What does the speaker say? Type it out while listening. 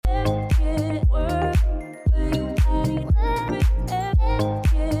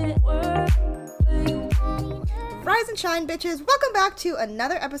and shine, bitches. Welcome back to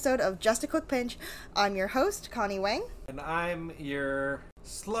another episode of Just a Quick Pinch. I'm your host, Connie Wang. And I'm your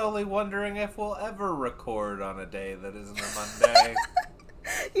slowly wondering if we'll ever record on a day that isn't a Monday.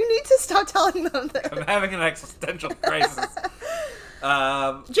 You need to stop telling them this. I'm having an existential crisis.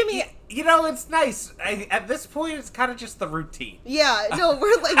 Jimmy. You know, it's nice. At this point, it's kind of just the routine. Yeah, no,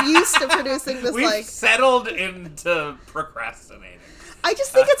 we're like used to producing this. We've settled into procrastinating. I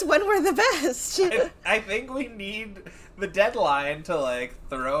just think it's when we're the best. I think we need the deadline to, like,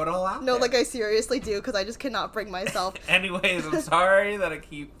 throw it all out No, there. like, I seriously do, because I just cannot bring myself. Anyways, I'm sorry that I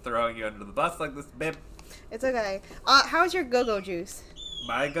keep throwing you under the bus like this, babe. It's okay. How's your go-go juice?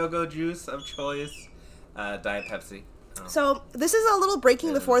 My go-go juice of choice, Diet Pepsi. Oh. So, this is a little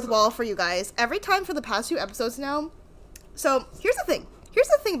breaking the fourth wall for you guys. Every time for the past few episodes now. So, here's the thing. Here's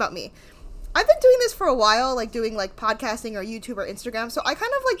the thing about me. I've been doing this for a while, like doing like podcasting or YouTube or Instagram, so I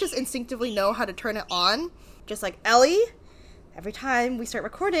kind of like just instinctively know how to turn it on. Just like Ellie, every time we start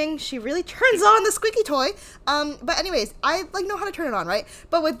recording, she really turns on the squeaky toy. But anyways, I like know how to turn it on, right?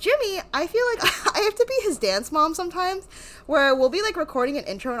 But with Jimmy, I feel like I have to be his dance mom sometimes, where we'll be like recording an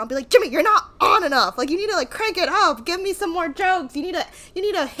intro and I'll be like, Jimmy, you're not on enough. Like you need to like crank it up. Give me some more jokes. You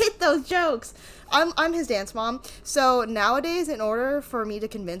need to hit those jokes. I'm his dance mom. So nowadays, in order for me to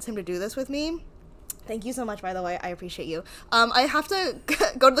convince him to do this with me, thank you so much, by the way, I appreciate you. I have to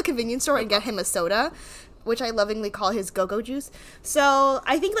go to the convenience store and get him a soda, which I lovingly call his go-go juice. So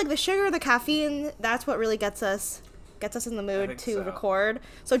I think like the sugar, the caffeine, that's what really gets us in the mood to record.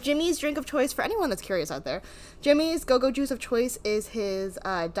 So Jimmy's drink of choice, for anyone that's curious out there, Jimmy's go-go juice of choice is his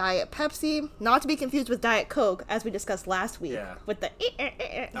Diet Pepsi, not to be confused with Diet Coke, as we discussed last week. Yeah. With the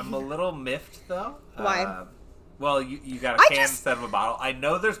I'm a little miffed, though. Why? Well, you got a can instead of a bottle. I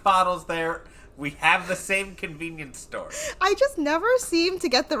know there's bottles there. We have the same convenience store. I just never seem to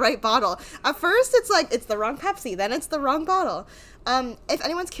get the right bottle. At first, it's like, it's the wrong Pepsi. Then it's the wrong bottle. If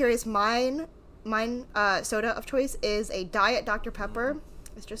anyone's curious, mine soda of choice is a Diet Dr. Pepper.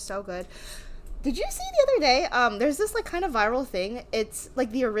 It's just so good. Did you see the other day, there's this like kind of viral thing. It's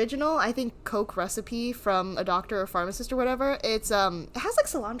like the original, I think, Coke recipe from a doctor or pharmacist or whatever. It has like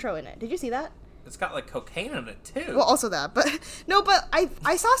cilantro in it. Did you see that? It's got like cocaine in it too. Well, also that, but no, but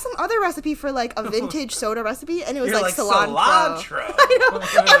I saw some other recipe for like a vintage soda recipe, and it was like cilantro. I know.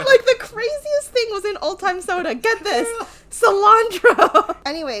 And like the craziest thing was in Old Time Soda. Get this, cilantro.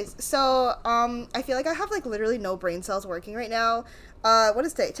 Anyways, so I feel like I have like literally no brain cells working right now. What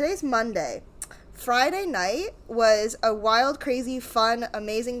is today? Today's Monday. Friday night was a wild, crazy, fun,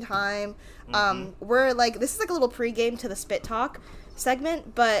 amazing time. We're like, this is like a little pregame to the Spit Talk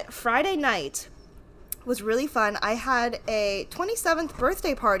segment, but Friday night was really fun. I had a 27th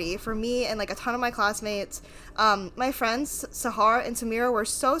birthday party for me and like a ton of my classmates. My friends Sahar and Samira were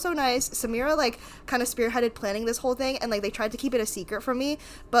so nice. Samira like kind of spearheaded planning this whole thing, and like they tried to keep it a secret from me,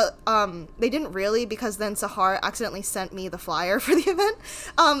 but they didn't really, because then Sahar accidentally sent me the flyer for the event,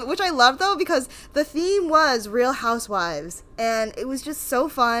 which I love though, because the theme was Real Housewives, and it was just so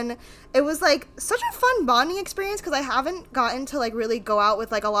fun. It was like such a fun bonding experience, because I haven't gotten to like really go out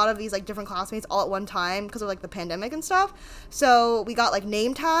with like a lot of these like different classmates all at one time because of like the pandemic and stuff. So we got like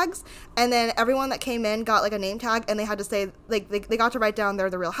name tags, and then everyone that came in got like a name tag, and they had to say like they got to write down they're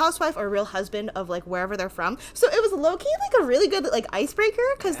the real housewife or real husband of like wherever they're from. So it was low-key like a really good like icebreaker,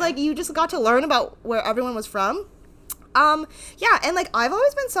 because like you just got to learn about where everyone was from. Yeah, and like I've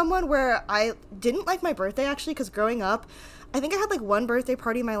always been someone where I didn't like my birthday, actually, because growing up I think I had like one birthday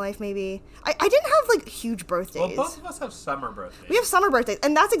party in my life, maybe. I didn't have like huge birthdays. Well, both of us have summer birthdays. We have summer birthdays,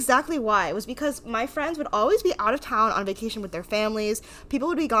 and that's exactly why. It was because my friends would always be out of town on vacation with their families. People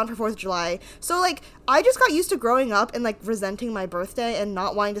would be gone for 4th of July. So like I just got used to growing up and like resenting my birthday and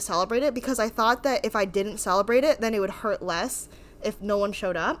not wanting to celebrate it, because I thought that if I didn't celebrate it, then it would hurt less if no one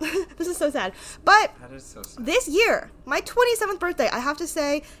showed up. This is so sad. But that is so sad. This year, my 27th birthday, I have to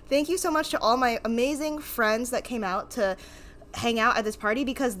say thank you so much to all my amazing friends that came out to hang out at this party,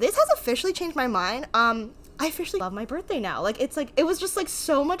 because this has officially changed my mind. I officially love my birthday now. Like, it's like, it was just like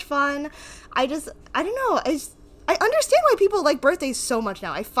so much fun. I don't know. I understand why people like birthdays so much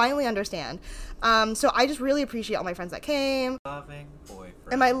now. I finally understand. So I just really appreciate all my friends that came. Loving boyfriend.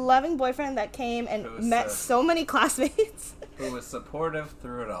 And my loving boyfriend that came and met so many classmates. Who was supportive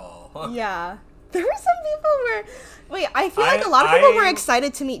through it all. Yeah. There were some people where... Wait, I feel like a lot of people were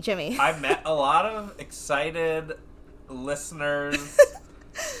excited to meet Jimmy. I met a lot of excited listeners.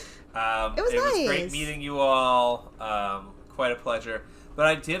 It was great meeting you all. Quite a pleasure. But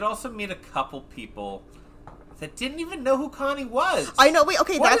I did also meet a couple people that didn't even know who Connie was. I know. Wait,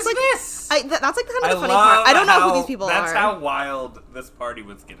 okay, what that's is like this? That's like kind of the funny part. I don't know who these people that's are. That's how wild this party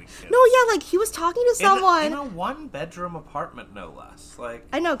was getting. Kids. No, yeah, like he was talking to someone in a 1-bedroom apartment, no less. Like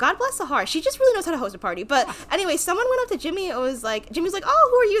I know. God bless Sahar. She just really knows how to host a party. But anyway, someone went up to Jimmy and was like, Jimmy's like, "Oh,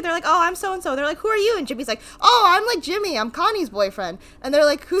 who are you?" They're like, "Oh, I'm so and so." They're like, "Who are you?" And Jimmy's like, "Oh, I'm like Jimmy. I'm Connie's boyfriend." And they're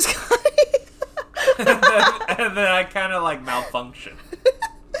like, "Who's Connie?" and then I kind of like malfunction.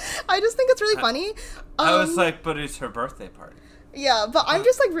 I just think it's really funny. I was like, but it's her birthday party. Yeah, but I'm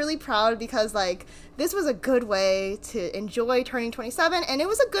just like really proud because like this was a good way to enjoy turning 27, and it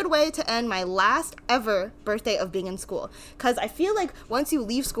was a good way to end my last ever birthday of being in school. Because I feel like once you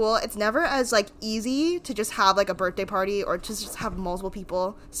leave school, it's never as like easy to just have like a birthday party or to just have multiple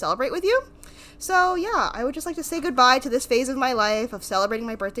people celebrate with you. So yeah, I would just like to say goodbye to this phase of my life of celebrating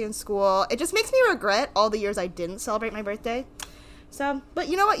my birthday in school. It just makes me regret all the years I didn't celebrate my birthday. So, but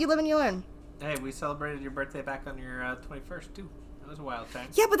you know what? You live and you learn. Hey, we celebrated your birthday back on your 21st too. That was a wild time.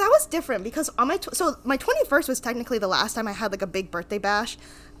 Yeah, but that was different because on my my 21st was technically the last time I had like a big birthday bash.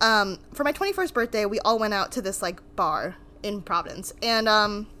 For my 21st birthday, we all went out to this like bar in Providence, and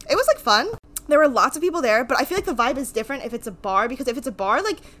it was like fun. There were lots of people there, but I feel like the vibe is different if it's a bar, because if it's a bar,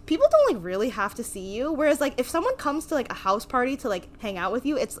 like, people don't, like, really have to see you, whereas, like, if someone comes to, like, a house party to, like, hang out with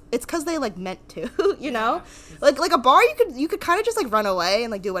you, it's because they, like, meant to, you know? Like a bar, you could kind of just, like, run away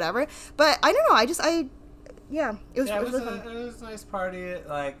and, like, do whatever, but I don't know, yeah, it was really fun. It was a nice party.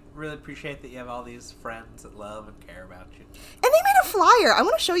 Like, really appreciate that you have all these friends that love and care about you. And they made a flyer. I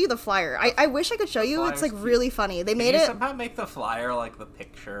want to show you the flyer. I wish I could show you. It's like really funny. They made it. Somehow make the flyer like the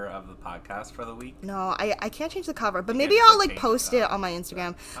picture of the podcast for the week. No, I can't change the cover, but maybe I'll like post it on my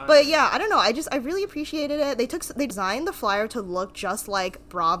Instagram. But yeah, I don't know. I really appreciated it. They designed the flyer to look just like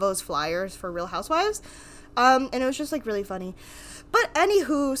Bravo's flyers for Real Housewives, and it was just like really funny. But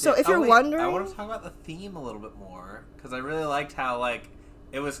anywho, so if you're wondering, I want to talk about the theme a little bit more because I really liked how like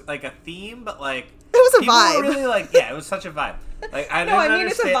it was like a theme, but like it was a vibe. Were really like it was such a vibe. Like I mean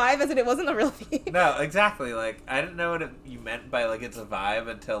it's a vibe as in it wasn't a real theme. No, exactly. Like I didn't know what you meant by like it's a vibe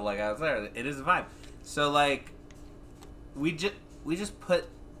until like I was there. It is a vibe. So like we just put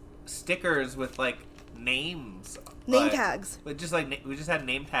stickers with like names, tags. But just like we just had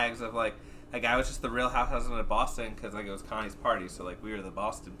name tags of like. Like, I was just the Real Housewives of Boston because, like, it was Connie's party, so, like, we were the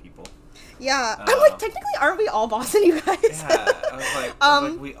Boston people. Yeah. I'm like, technically, aren't we all Boston, you guys? Yeah. I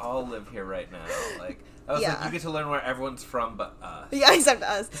was like, we all live here right now. Like, I was like, you get to learn where everyone's from but us. Yeah, except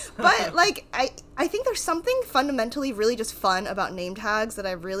us. But, like, I think there's something fundamentally really just fun about name tags that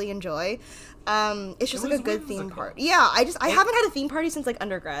I really enjoy. It's just, like, a good theme party. Yeah, I haven't had a theme party since, like,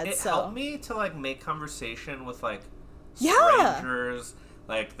 undergrad, It helped me to, like, make conversation with, like, strangers.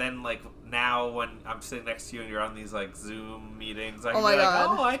 Like, then, like, now when I'm sitting next to you and you're on these, like, Zoom meetings, I can be like,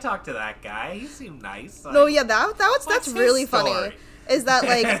 oh, I talked to that guy. He seemed nice. Like, no, yeah, that's really funny. Is that,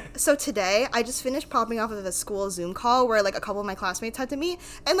 like, so today, I just finished popping off of a school Zoom call where, like, a couple of my classmates had to meet,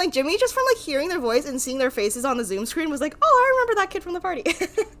 and, like, Jimmy, just from, like, hearing their voice and seeing their faces on the Zoom screen was like, oh, I remember that kid from the party.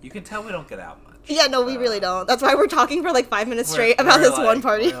 You can tell we don't get out much. Yeah, no, we really don't. That's why we're talking for, like, 5 minutes straight about this one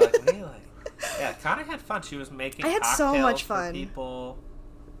party. Yeah, Connie had fun. She was making I had so much fun. For people.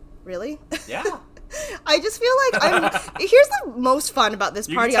 Really? Yeah. I just feel like here's the most fun about this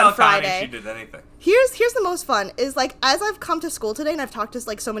party on Friday. Connie she did anything. Here's the most fun is like as I've come to school today and I've talked to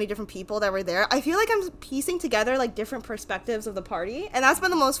like so many different people that were there, I feel like I'm piecing together like different perspectives of the party, and that's been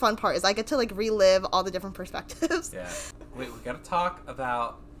the most fun part is I get to like relive all the different perspectives. Yeah. Wait, we gotta talk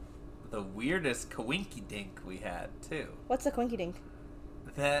about the weirdest coinky dink we had too. What's a coinky dink?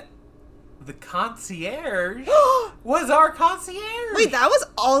 That the concierge was our concierge. Wait, that was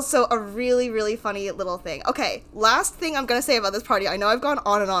also a really, really funny little thing. Okay, last thing I'm gonna say about this party. I know I've gone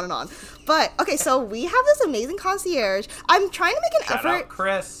on and on and on, but okay, so we have this amazing concierge. I'm trying to make an effort. Shout out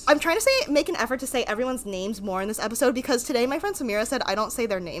Chris. I'm trying to make an effort to say everyone's names more in this episode because today my friend Samira said I don't say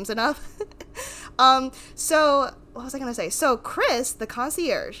their names enough. So what was I gonna say? So Chris, the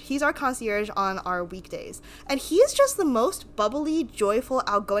concierge, he's our concierge on our weekdays, and he's just the most bubbly, joyful,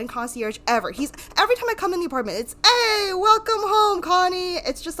 outgoing concierge ever. Every time I come in the apartment, it's hey, welcome home, Connie.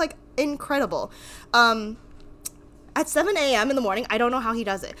 It's just like incredible. At 7 a.m. in the morning, I don't know how he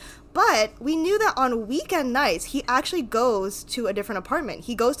does it, but we knew that on weekend nights he actually goes to a different apartment.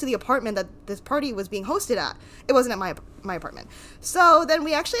 He goes to the apartment that this party was being hosted at. It wasn't at my apartment. So then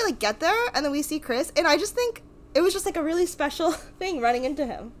we actually like get there, and then we see Chris, and I just think it was just like a really special thing running into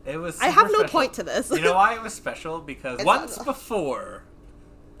him. It was. I have no point to this. You know why it was special? Because once before,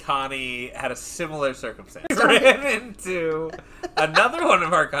 Connie had a similar circumstance. Ran into another one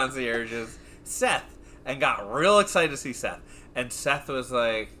of our concierges, Seth, and got real excited to see Seth. And Seth was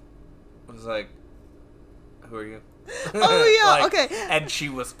like, who are you? Oh, yeah, like, okay. And she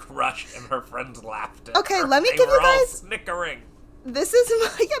was crushed, and her friends laughed at Okay, her. let me They give were you all guys... snickering. This is my...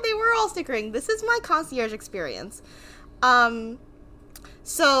 Yeah, they were all snickering. This is my concierge experience.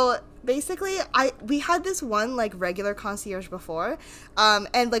 So... Basically, we had this one, like, regular concierge before,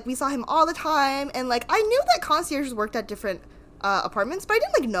 and, like, we saw him all the time, and, like, I knew that concierges worked at different apartments, but I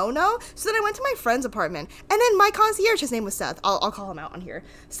didn't, like, know. So then I went to my friend's apartment, and then my concierge, his name was Seth, I'll call him out on here.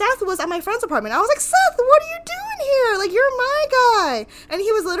 Seth was at my friend's apartment. I was like, Seth, what are you doing here? Like, you're my guy. And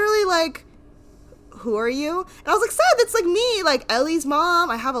he was literally like, who are you? And I was like, Seth, it's like me, like Ellie's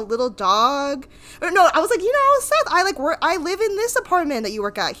mom. I have a little dog. Or no, I was like, Seth, I live in this apartment that you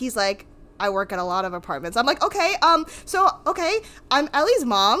work at. He's like, I work at a lot of apartments. I'm like, okay, I'm Ellie's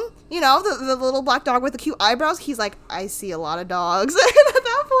mom, the little black dog with the cute eyebrows. He's like, I see a lot of dogs. And at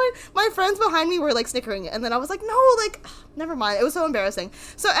that point, my friends behind me were like snickering. And then I was like, no, like, never mind. It was so embarrassing.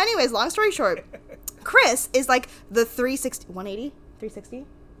 So anyways, long story short, Chris is like the 180, 360.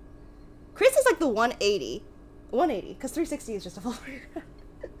 Chris is like the 180, because 360 is just a full figure.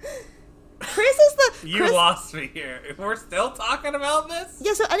 Chris is the... You lost me here. We're still talking about this?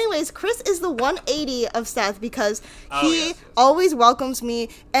 Yeah, so anyways, Chris is the 180 of Seth because he always welcomes me.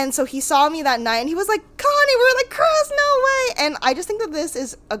 And so he saw me that night and he was like, Connie, we were like, Chris, no way. And I just think that this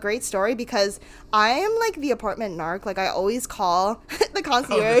is a great story because I am like the apartment narc. Like I always call the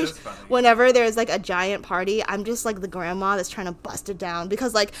concierge whenever there's like a giant party. I'm just like the grandma that's trying to bust it down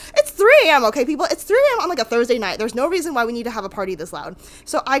because like it's 3 a.m. Okay, people, it's 3 a.m. on like a Thursday night. There's no reason why we need to have a party this loud.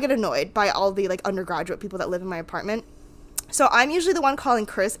 So I get annoyed by all the like undergraduate people that live in my apartment. So I'm usually the one calling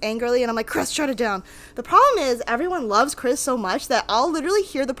Chris angrily, and I'm like, Chris, shut it down. The problem is everyone loves Chris so much that I'll literally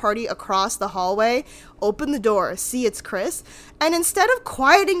hear the party across the hallway, open the door, see it's Chris, and instead of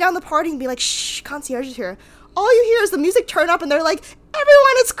quieting down the party and be like, shh, concierge is here, all you hear is the music turn up, and they're like,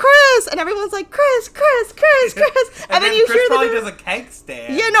 everyone, it's Chris! And everyone's like, Chris! and then you Chris hear probably does a keg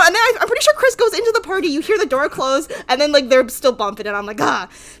stand. Yeah, no, and then I'm pretty sure Chris goes into the party, you hear the door close, and then like they're still bumping, and I'm like, ah.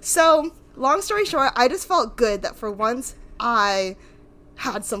 So, long story short, I just felt good that for once, I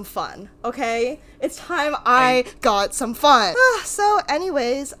had some fun, okay? It's time I got some fun. So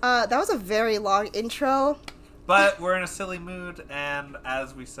anyways, that was a very long intro. But we're in a silly mood, and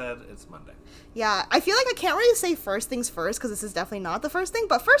as we said, it's Monday. Yeah, I feel like I can't really say first things first, because this is definitely not the first thing,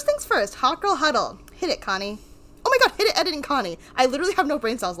 but first things first, Hot Girl Huddle. Hit it, Connie. Oh my god, hit it, editing Connie. I literally have no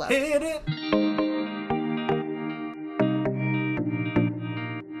brain cells left. Hit it!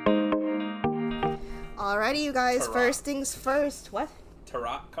 Alrighty, you guys, first things first. What?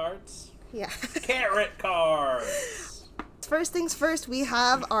 Tarot cards? Yeah. Carrot cards! First things first, we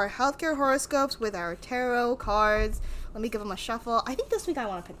have our healthcare horoscopes with our tarot cards. Let me give them a shuffle. I think this week I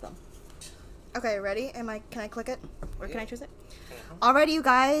want to pick them. Okay, ready? Can I click it? Or can I choose it? Alrighty, you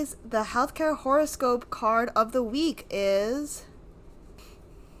guys, the healthcare horoscope card of the week is...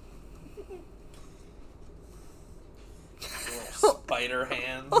 Spider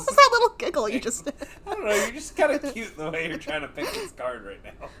hands. What was that little giggle you just did? I don't know, you're just kind of cute the way you're trying to pick this card right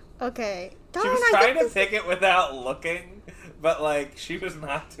now. Okay. She was trying to pick it without looking, but like, she was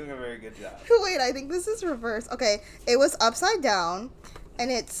not doing a very good job. Wait, I think this is reversed. Okay, it was upside down,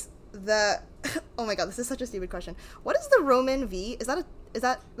 and it's the... Oh my god, this is such a stupid question. What is the Roman V? That's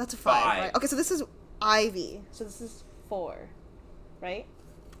a 5, right? Okay, so this is IV. So this is 4, right?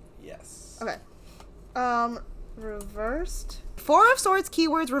 Yes. Okay. Reversed. 4 of Swords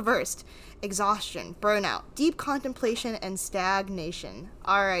keywords reversed. Exhaustion, burnout, deep contemplation, and stagnation.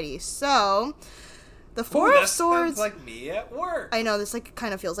 Alrighty, so the 4 of Swords... sounds like me at work. I know, this like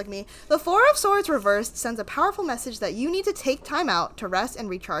kind of feels like me. The 4 of Swords reversed sends a powerful message that you need to take time out to rest and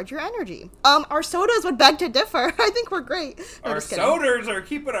recharge your energy. Our sodas would beg to differ. I think we're great. No, our sodas are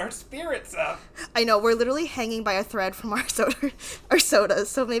keeping our spirits up. I know, we're literally hanging by a thread from our sodas,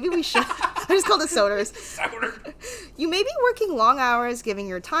 so maybe we should... I just called it sodas. You may be working long hours, giving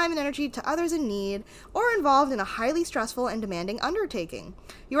your time and energy to others in need, or involved in a highly stressful and demanding undertaking.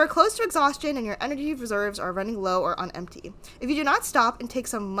 You are close to exhaustion and your energy reserves are running low or on empty. If you do not stop and take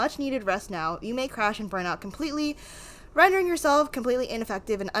some much-needed rest now, you may crash and burn out completely, rendering yourself completely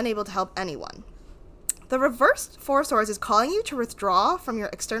ineffective and unable to help anyone. The reversed 4 of Swords is calling you to withdraw from your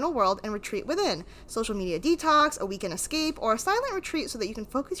external world and retreat within. Social media detox, a weekend escape, or a silent retreat so that you can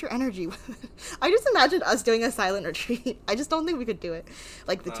focus your energy. I just imagined us doing a silent retreat. I just don't think we could do it,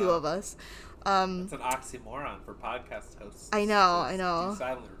 like the two of us. It's an oxymoron for podcast hosts. I know. Do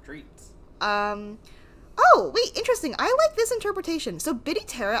silent retreats. Oh, wait, interesting. I like this interpretation. So Biddy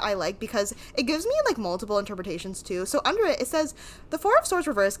Tarot I like because it gives me like multiple interpretations too. So under it says, the 4 of Swords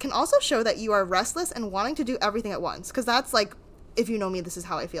reverse can also show that you are restless and wanting to do everything at once. Because that's like, if you know me, this is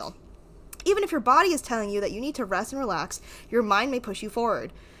how I feel. Even if your body is telling you that you need to rest and relax, your mind may push you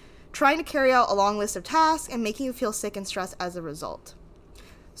forward, trying to carry out a long list of tasks and making you feel sick and stressed as a result.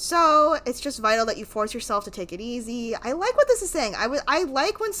 So it's just vital that you force yourself to take it easy. I like what this is saying. I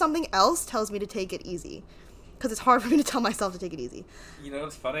like when something else tells me to take it easy, because it's hard for me to tell myself to take it easy. You know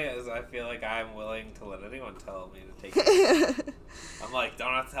what's funny is I feel like I'm willing to let anyone tell me to take it easy. I'm like,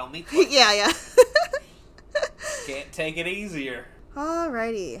 don't have to tell me twice. Yeah. Can't take it easier.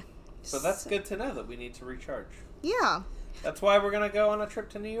 Alrighty. So that's good to know that we need to recharge. Yeah. That's why we're going to go on a trip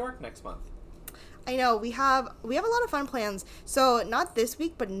to New York next month. I know, we have a lot of fun plans. So not this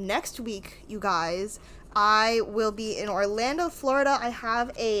week, but next week, you guys, I will be in Orlando, Florida. I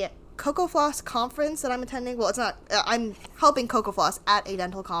have a Coco Floss conference that I'm attending. Well, it's not, I'm helping Coco Floss at a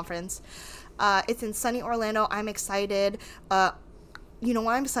dental conference. It's in sunny Orlando. I'm excited. You know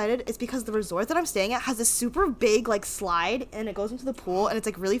why I'm excited? It's because the resort that I'm staying at has this super big, like, slide, and it goes into the pool, and it's,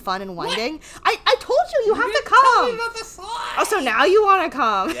 like, really fun and winding. I told you have to come. Tell me about the slide. Oh, so now you want to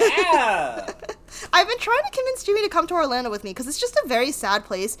come. Yeah. I've been trying to convince Jimmy to come to Orlando with me, because it's just a very sad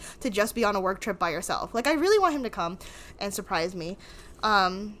place to just be on a work trip by yourself. Like, I really want him to come and surprise me.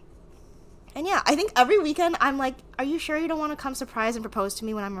 And yeah, I think every weekend I'm like, are you sure you don't want to come surprise and propose to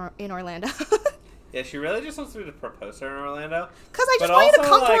me when I'm in Orlando? Yeah, she really just wants me to propose to her in Orlando. Because I just want you to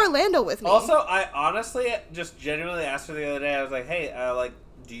come to Orlando with me. Also, I honestly just genuinely asked her the other day, I was like, hey,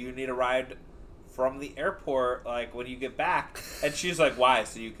 do you need a ride from the airport, like, when you get back? And she's like, why?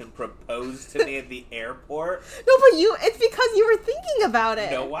 So you can propose to me at the airport? No, but it's because you were thinking about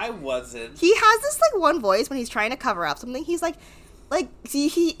it. No, I wasn't. He has this, like, one voice when he's trying to cover up something. He's like,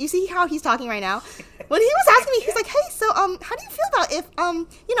 you see how he's talking right now? When he was asking me, he's like, hey, so, how do you feel about if,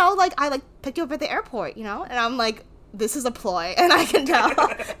 you know, like, I, like, picked you up at the airport, you know? And I'm like, this is a ploy, and I can tell.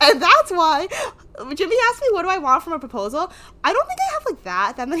 And that's why Jimmy asked me, what do I want from a proposal? I don't think I have, like,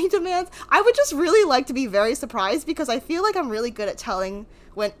 that many demands. I would just really like to be very surprised, because I feel like I'm really good at telling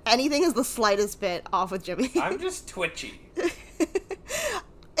when anything is the slightest bit off with Jimmy. I'm just twitchy.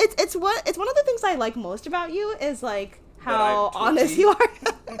 It's one of the things I like most about you is, like, how honest you are.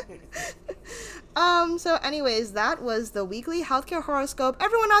 So anyways, that was the weekly healthcare horoscope.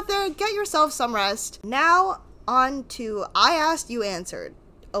 Everyone out there, get yourself some rest. Now on to I Asked, You Answered.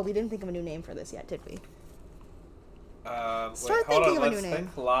 Oh, we didn't think of a new name for this yet, did we? Start thinking of a new name. Let's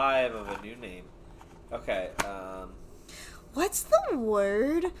think live of a new name. Okay, What's the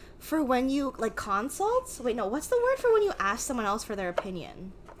word for when you, like, consults? Wait, no, what's the word for when you ask someone else for their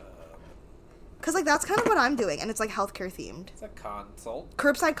opinion? Because, like, that's kind of what I'm doing, and it's, like, healthcare themed. It's a consult.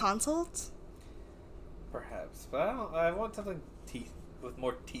 Curbside consults? Perhaps. But I want something with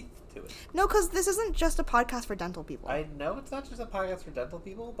more teeth to it. No, because this isn't just a podcast for dental people. I know it's not just a podcast for dental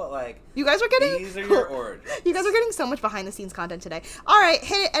people, but, like, you guys are getting... these are your origins. You guys are getting so much behind-the-scenes content today. All right,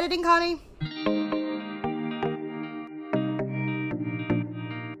 hit it, editing, Connie.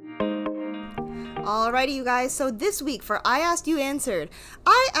 Alrighty, you guys. So this week for I Asked, You Answered,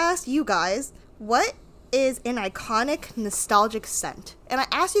 I asked you guys, what is an iconic nostalgic scent? And I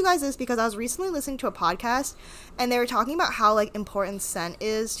asked you guys this because I was recently listening to a podcast, and they were talking about how, like, important scent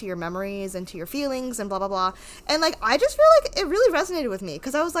is to your memories and to your feelings and blah, blah, blah. And, like, I just feel like it really resonated with me,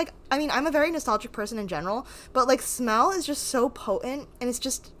 because I was like, I mean, I'm a very nostalgic person in general, but, like, smell is just so potent, and it's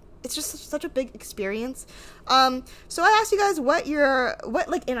just such a big experience. So I asked you guys what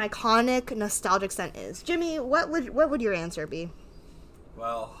like an iconic nostalgic scent is. Jimmy, what would your answer be?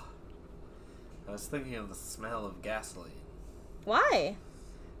 Well, I was thinking of the smell of gasoline. Why?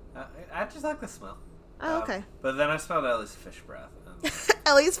 I just like the smell. Oh, okay. But then I smelled Ellie's fish breath.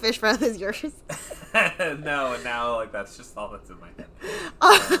 Ellie's fish breath is yours. No, and now, like, that's just all that's in my head.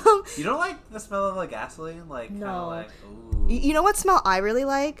 You don't like the smell of, like, gasoline? Like, no. Kind of like, ooh. You know what smell I really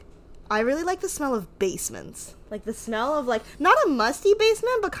like? I really like the smell of basements. Like, the smell of, like, not a musty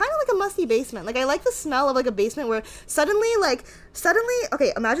basement, but kind of like a musty basement. Like, I like the smell of, like, a basement where suddenly,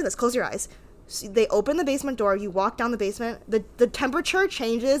 okay, imagine this. Close your eyes. So they open the basement door, you walk down the basement, the temperature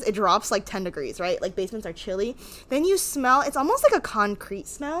changes, it drops like 10 degrees, right? Like, basements are chilly. Then you smell, it's almost like a concrete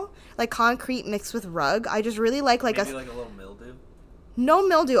smell, like concrete mixed with rug. I just really like maybe like a little mildew? No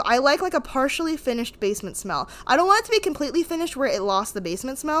mildew. I like a partially finished basement smell. I don't want it to be completely finished where it lost the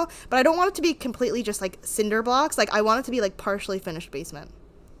basement smell, but I don't want it to be completely just like cinder blocks. Like, I want it to be like partially finished basement.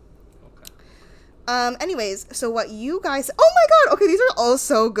 Anyways, so what you guys... Oh my god! Okay, these are all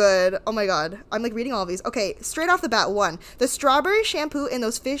so good. Oh my god. I'm, like, reading all of these. Okay, straight off the bat, one. The strawberry shampoo in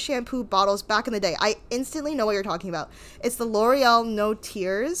those fish shampoo bottles back in the day. I instantly know what you're talking about. It's the L'Oreal No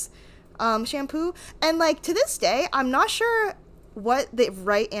Tears shampoo. And, like, to this day, I'm not sure what the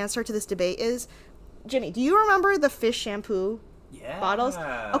right answer to this debate is. Jimmy, do you remember the fish shampoo bottles.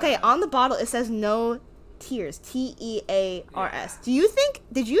 Okay, on the bottle it says no tears, Tears. Did you think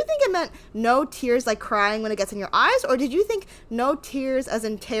it meant no tears like crying when it gets in your eyes, or did you think no tears as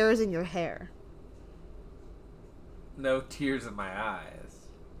in tears in your hair? No tears in my eyes.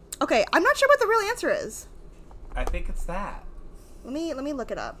 Okay, I'm not sure what the real answer is. I think it's that. Let me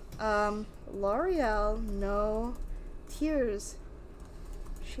look it up. L'Oreal no tears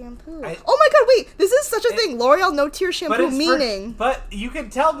shampoo. Oh my god, wait! This is such a thing. L'Oreal no tears shampoo meaning. But you can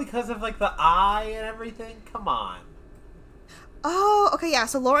tell because of like the eye and everything. Come on. Oh, okay, yeah.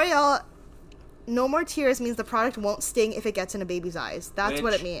 So L'Oreal no more tears means the product won't sting if it gets in a baby's eyes. That's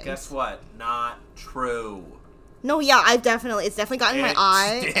what it means. Guess what? Not true. No, yeah, it's definitely gotten in my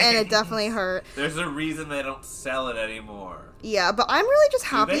eye, and it definitely hurt. There's a reason they don't sell it anymore. Yeah, but I'm really just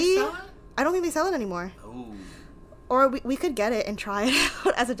happy. Do they sell it? I don't think they sell it anymore. Ooh. Or we could get it and try it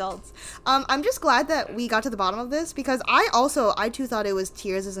out as adults. I'm just glad that we got to the bottom of this, because I too thought it was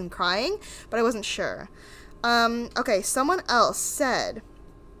tears as in crying, but I wasn't sure. Okay, someone else said...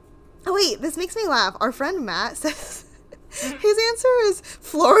 Oh wait, this makes me laugh. Our friend Matt says his answer is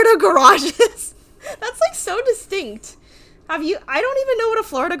Florida garages. That's like so distinct. I don't even know what a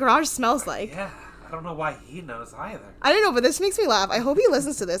Florida garage smells like. Yeah, I don't know why he knows either. I don't know, but this makes me laugh. I hope he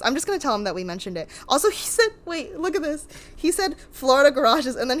listens to this. I'm just going to tell him that we mentioned it. Also, he said, wait, look at this. He said Florida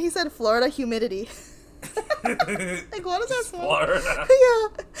garages, and then he said Florida humidity. Like, what does that smell? Florida. Yeah.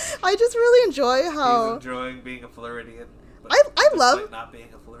 I just really enjoy how... He's enjoying being a Floridian. I love... Like not being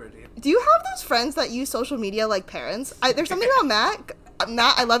a Floridian. Do you have those friends that use social media like parents? There's something about Matt.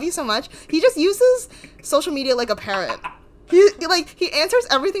 Matt, I love you so much. He just uses social media like a parent. He answers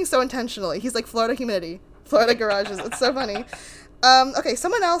everything so intentionally. He's like, Florida humidity, Florida garages. It's so funny. Okay,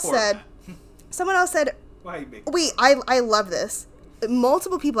 someone else said, wait, I love this.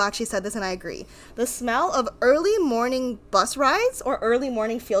 Multiple people actually said this, and I agree. The smell of early morning bus rides or early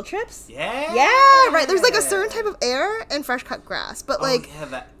morning field trips. Yeah. Yeah, right. There's like a certain type of air and fresh cut grass, but like,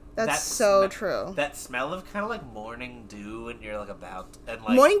 that's so true. That smell of kind of like morning dew when you're like about and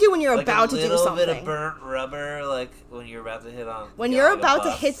like morning dew when you're about to do something. A little bit of burnt rubber, like when you're about to hit on. When you're about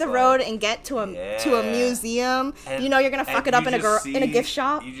to hit the road and get to a museum, and, you know you're gonna fuck it up in a gift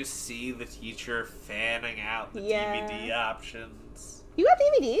shop. You just see the teacher fanning out the DVD options. You got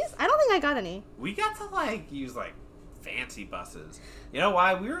DVDs? I don't think I got any. We got to like use like fancy buses. You know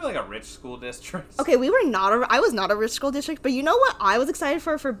why? We were like a rich school district. Okay, I was not a rich school district, but you know what I was excited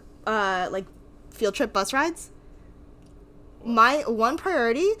for like field trip bus rides? My one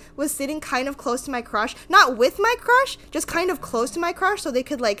priority was sitting kind of close to my crush. Not with my crush, just kind of close to my crush so they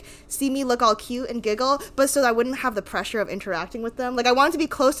could like see me look all cute and giggle, but so I wouldn't have the pressure of interacting with them. Like I wanted to be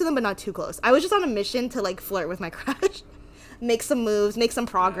close to them but not too close. I was just on a mission to like flirt with my crush. Make some moves, make some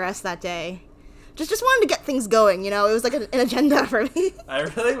progress that day. Just wanted to get things going, you know? It was like an agenda for me. I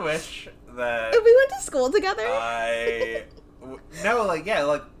really wish that... If we went to school together? No, like, yeah,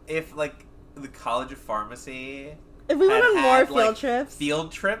 like, if, like, the College of Pharmacy... If we went on more field trips.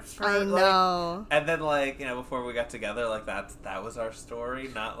 Field trips for, I know. And then, like, you know, before we got together, like, that was our story.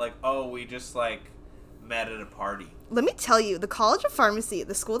 Not like, oh, we just, like, met at a party. Let me tell you, the College of Pharmacy,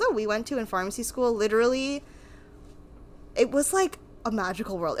 the school that we went to in pharmacy school, literally... It was, like... a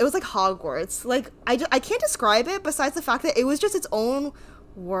magical world. It was like Hogwarts. Like I can't describe it besides the fact that it was just its own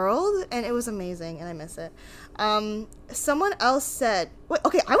world, and it was amazing, and I miss it. Someone else said, wait,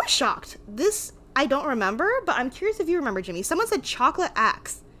 okay, I was shocked. This I don't remember, but I'm curious if you remember, Jimmy. Someone said chocolate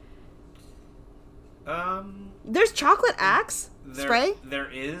Axe. There's chocolate Axe spray? There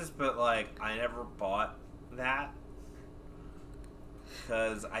is, but like I never bought that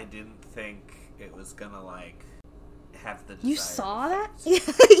because I didn't think it was gonna like have the You saw that?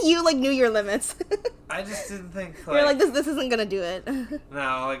 You like knew your limits. I just didn't think like, you're like this isn't gonna do it.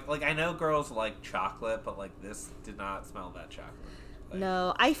 No, like I know girls like chocolate, but like this did not smell that chocolate. Like,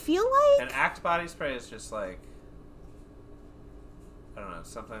 no, I feel like an Axe body spray is just like I don't know,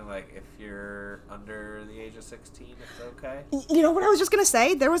 something like if you're under the age of 16, it's okay. You know what I was just gonna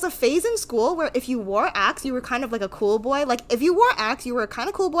say? There was a phase in school where if you wore Axe, you were kind of like a cool boy. Like if you wore Axe, you were a kind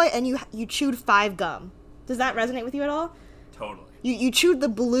of cool boy, and you chewed 5 gum. Does that resonate with you at all? Totally. You chewed the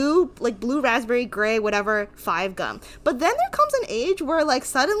blue raspberry, gray, whatever, 5 gum. But then there comes an age where, like,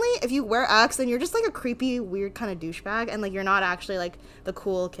 suddenly, if you wear Axe, then you're just, like, a creepy, weird kind of douchebag, and, like, you're not actually, like, the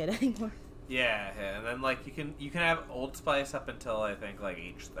cool kid anymore. Yeah, and then, like, you can have Old Spice up until, I think, like,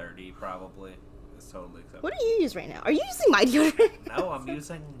 age 30, probably. It's totally acceptable. What do you use right now? Are you using my deodorant? No, I'm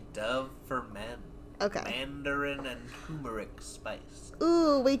using Dove for Men. Okay. Mandarin and turmeric spice.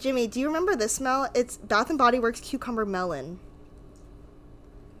 Ooh, wait, Jimmy, do you remember this smell? It's Bath & Body Works Cucumber Melon.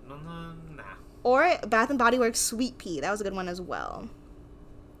 Nah. Or Bath and Body Works Sweet Pea. That was a good one as well.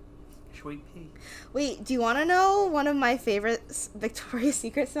 Sweet pea. Wait, do you want to know one of my favorite Victoria's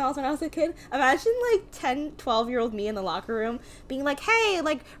Secret smells when I was a kid? Imagine, like, 10, 12-year-old me in the locker room being like, hey,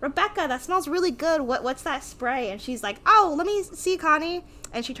 like, Rebecca, that smells really good. What's that spray? And she's like, oh, let me see, Connie.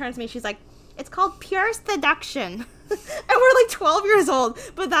 And she turns to me, she's like, it's called Pure Seduction. And we're, like, 12 years old.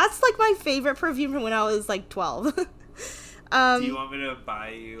 But that's, like, my favorite perfume from when I was, like, 12. Do you want me to buy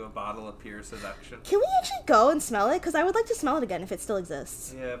you a bottle of Pure Seduction? Can we actually go and smell it? Because I would like to smell it again if it still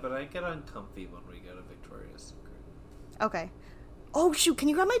exists. Yeah, but I get uncomfy when we go to Victoria's Secret. Okay. Oh, shoot. Can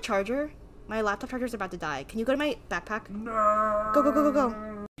you grab my charger? My laptop charger's about to die. Can you go to my backpack? No. Go, go, go, go,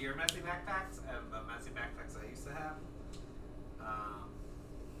 go. Your messy backpacks and the messy backpacks I used to have.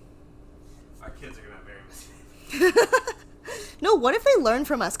 Our kids are going to have very messy backpacks. No, what if they learn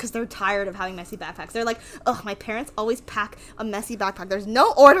from us because they're tired of having messy backpacks? They're like, ugh, my parents always pack a messy backpack. There's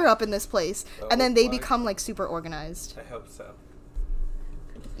no order up in this place. And then they become, like, super organized. I hope so.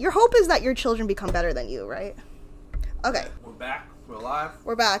 Your hope is that your children become better than you, right? Okay. We're back. We're live.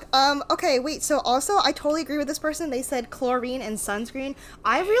 We're back. Okay, wait, so also, I totally agree with this person. They said chlorine and sunscreen.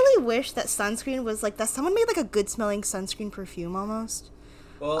 I really wish that sunscreen was, like, that someone made, like, a good-smelling sunscreen perfume, almost.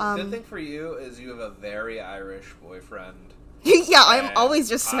 Well, good thing for you is you have a very Irish boyfriend. Yeah, I'm always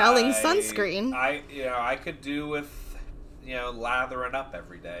just smelling sunscreen. I could do with, lathering up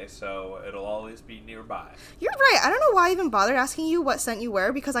every day, so it'll always be nearby. You're right. I don't know why I even bothered asking you what scent you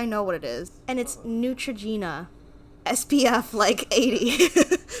wear, because I know what it is. And it's Neutrogena. SPF, like, 80.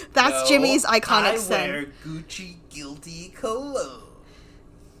 That's Jimmy's iconic scent. I wear Gucci Guilty Cologne.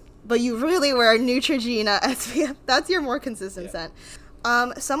 But you really wear Neutrogena SPF. That's your more consistent scent.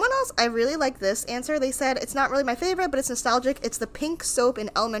 Someone else, I really like this answer. They said, it's not really my favorite, but it's nostalgic. It's the pink soap in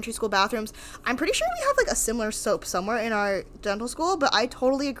elementary school bathrooms. I'm pretty sure we have, like, a similar soap somewhere in our dental school, but I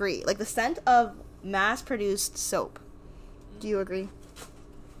totally agree. Like, the scent of mass-produced soap. Do you agree?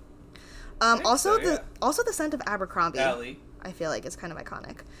 Also the scent of Abercrombie. Ellie. I feel like it's kind of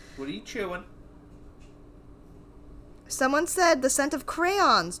iconic. What are you chewing? Someone said the scent of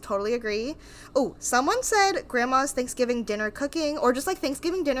crayons. Totally agree. Oh, someone said grandma's Thanksgiving dinner cooking, or just, like,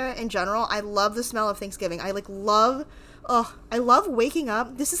 Thanksgiving dinner in general. I love the smell of Thanksgiving. I love waking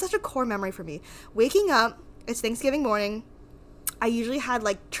up. This is such a core memory for me. Waking up, it's Thanksgiving morning. I usually had,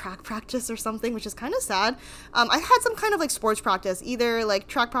 like, track practice or something, which is kind of sad. I had some kind of, like, sports practice, either, like,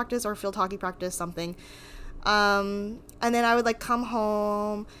 track practice or field hockey practice, something. And then I would, like, come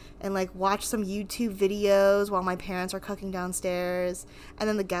home and, like, watch some YouTube videos while my parents are cooking downstairs, and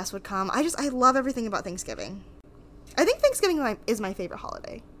then the guests would come. I love everything about Thanksgiving. I think Thanksgiving is my favorite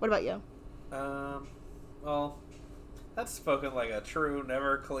holiday. What about you? Well, that's spoken like a true,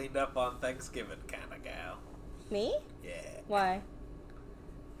 never cleaned up on Thanksgiving kind of gal. Me? Yeah. Why?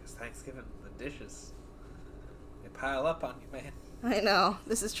 Because Thanksgiving, the dishes, they pile up on you, man. I know.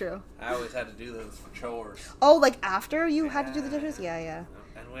 This is true. I always had to do those for chores. Oh, like after you had to do the dishes? Yeah.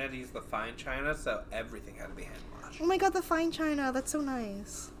 And we had to use the fine china, so everything had to be hand washed. Oh my god, the fine china. That's so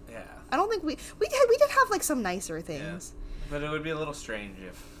nice. Yeah. I don't think we did have, like, some nicer things. Yeah. But it would be a little strange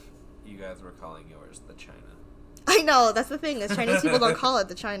if you guys were calling yours the china. I know. That's the thing. Is Chinese people don't call it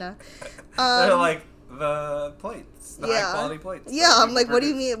the china. They're like the plates. The high quality plates. Yeah, I'm like, what do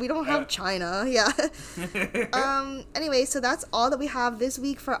you mean? We don't have china. Yeah. Anyway, so that's all that we have this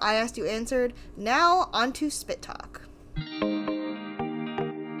week for I Asked You Answered. Now, on to Spit Talk.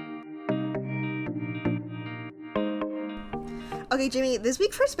 Okay, Jimmy, this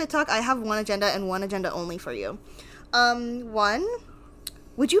week for Spit Talk, I have one agenda and one agenda only for you. One,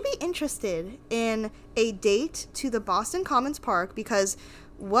 would you be interested in a date to the Boston Commons Park? Because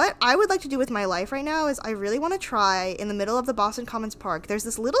what I would like to do with my life right now is I really want to try, in the middle of the Boston Commons Park, there's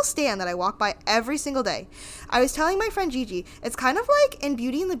this little stand that I walk by every single day. I was telling my friend Gigi, it's kind of like in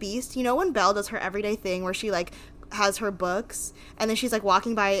Beauty and the Beast, you know when Belle does her everyday thing where she, like, has her books, and then she's, like,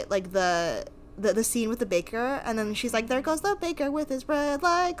 walking by, like, the scene with the baker, and then she's like, there goes the baker with his bread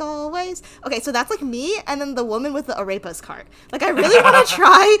like always. Okay, so that's, like, me, and then the woman with the arepas cart. Like, I really want to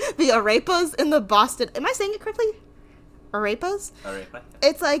try the arepas in the Boston... Am I saying it correctly? Arepas? Arepa.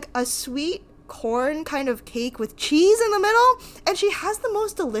 It's like a sweet corn kind of cake with cheese in the middle, and she has the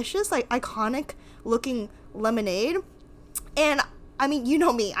most delicious, like, iconic looking lemonade. And I mean, you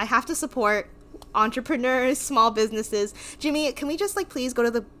know me, I have to support entrepreneurs, small businesses. Jimmy, can we just, like, please go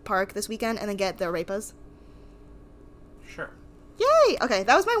to the park this weekend and then get the arepas? Sure. Yay! Okay,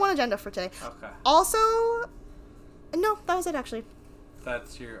 that was my one agenda for today. Okay. Also, no, that was it, actually.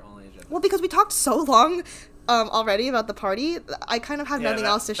 That's your only agenda. Well, because we talked so long, already about the party. I kind of have nothing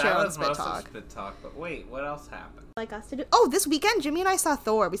else to share on Spit Talk. Spit Talk, but wait, what else happened? Like us to do? Oh, this weekend, Jimmy and I saw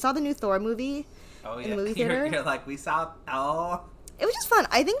Thor. We saw the new Thor movie in the movie theater. You're like, we saw... Oh. It was just fun.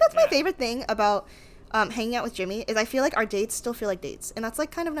 I think that's my favorite thing about hanging out with Jimmy is I feel like our dates still feel like dates, and that's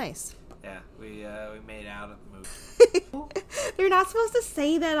like kind of nice. Yeah, we made out at the movie. They're not supposed to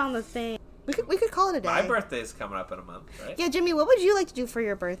say that on the thing. We could call it a day. My birthday's coming up in a month, right? Yeah, Jimmy, what would you like to do for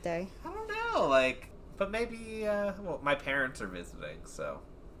your birthday? I don't know, like, but maybe, well, my parents are visiting, so.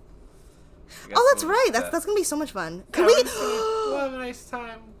 Oh, that's right. That's gonna be so much fun. Can we? We'll have a nice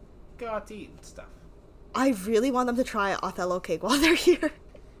time. Go out to eat and stuff. I really want them to try Othello cake while they're here.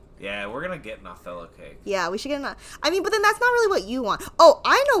 Yeah, we're gonna get an Othello cake. Yeah, we should get an. I mean, but then that's not really what you want. Oh,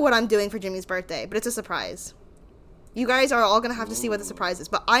 I know what I'm doing for Jimmy's birthday, but it's a surprise. You guys are all gonna have to see what the surprise is,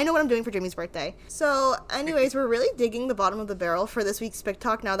 but I know what I'm doing for Jimmy's birthday. So, anyways, we're really digging the bottom of the barrel for this week's Spit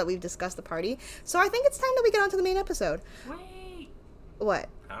Talk now that we've discussed the party. So I think it's time that we get on to the main episode. Wait. What?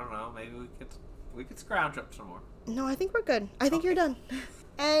 I don't know. Maybe we could scrounge up some more. No, I think we're good. I think you're done.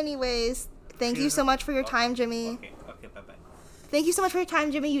 Anyways, thank you so much for your time, Jimmy. Okay, bye-bye. Thank you so much for your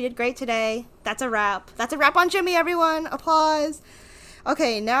time, Jimmy. You did great today. That's a wrap. That's a wrap on Jimmy, everyone. Applause.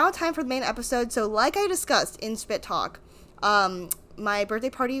 Okay, now time for the main episode. So like I discussed in Spit Talk, my birthday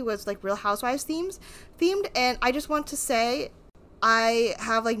party was like Real Housewives themed, and I just want to say I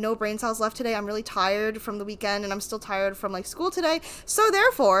have like no brain cells left today. I'm really tired from the weekend, and I'm still tired from like school today. So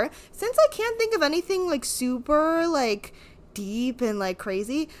therefore, since I can't think of anything like super like deep and like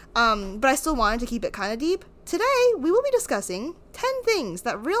crazy, but I still wanted to keep it kind of deep, today we will be discussing 10 things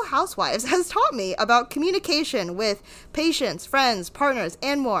that Real Housewives has taught me about communication with patients, friends, partners,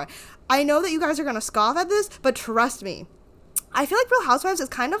 and more. I know that you guys are gonna scoff at this, but trust me, I feel like Real Housewives is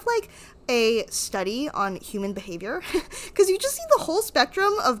kind of like a study on human behavior because you just see the whole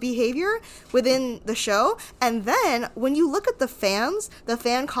spectrum of behavior within the show, and then when you look at the fans, the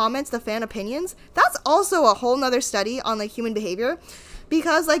fan comments, the fan opinions, that's also a whole nother study on like human behavior,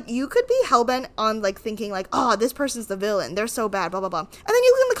 because like you could be hellbent on like thinking like, oh, this person's the villain, they're so bad, blah blah blah, and then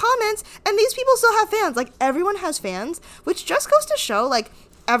you look in the comments and these people still have fans. Like everyone has fans, which just goes to show like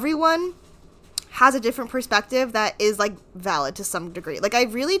everyone has a different perspective that is like valid to some degree. Like I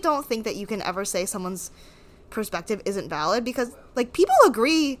really don't think that you can ever say someone's perspective isn't valid, because like people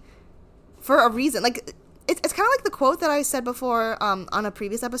agree for a reason. Like it's kind of like the quote that I said before on a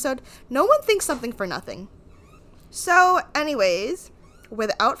previous episode, no one thinks something for nothing. So anyways,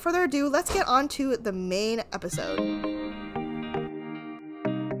 without further ado, let's get on to the main episode.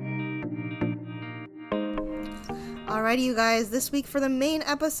 Alrighty, you guys, this week for the main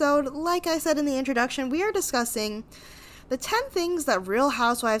episode, like I said in the introduction, we are discussing the 10 things that Real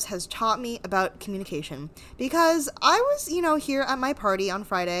Housewives has taught me about communication. Because I was, here at my party on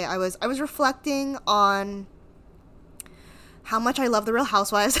Friday, I was reflecting on how much I love the Real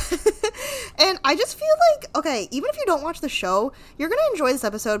Housewives. And I just feel like, okay, even if you don't watch the show, you're going to enjoy this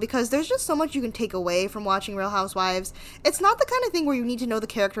episode because there's just so much you can take away from watching Real Housewives. It's not the kind of thing where you need to know the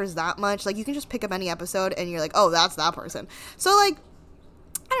characters that much. Like, you can just pick up any episode and you're like, oh, that's that person. So, like,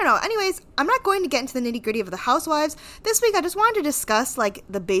 I don't know. Anyways, I'm not going to get into the nitty-gritty of the Housewives. This week, I just wanted to discuss, like,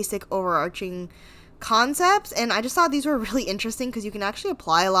 the basic overarching concepts, and I just thought these were really interesting because you can actually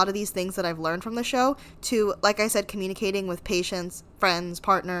apply a lot of these things that I've learned from the show to, like I said, communicating with patients, friends,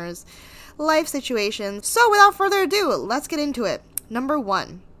 partners, life situations. So without further ado, let's get into it. Number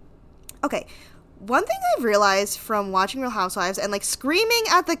 1. Okay, one thing I've realized from watching Real Housewives and like screaming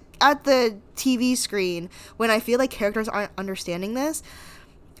at the TV screen when I feel like characters aren't understanding this,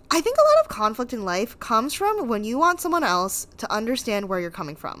 I think a lot of conflict in life comes from when you want someone else to understand where you're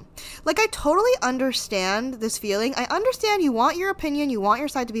coming from. Like, I totally understand this feeling. I understand you want your opinion, you want your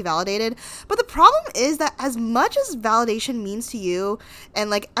side to be validated, but the problem is that as much as validation means to you, and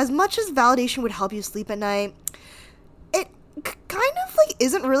like as much as validation would help you sleep at night, it kind of like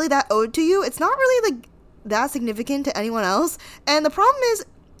isn't really that owed to you. It's not really like that significant to anyone else. And the problem is,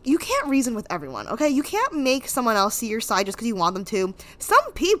 you can't reason with everyone, okay? You can't make someone else see your side just because you want them to.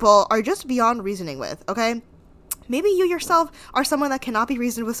 Some people are just beyond reasoning with, okay? Maybe you yourself are someone that cannot be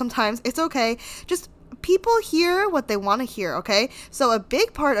reasoned with sometimes. It's okay. Just people hear what they want to hear, okay? So a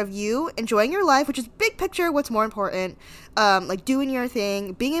big part of you enjoying your life, which is big picture, what's more important, like doing your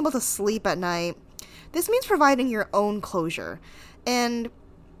thing, being able to sleep at night, this means providing your own closure. And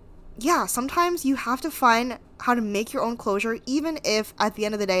yeah, sometimes you have to find how to make your own closure, even if at the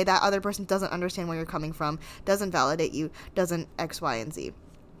end of the day that other person doesn't understand where you're coming from, doesn't validate you, doesn't X, Y, and Z.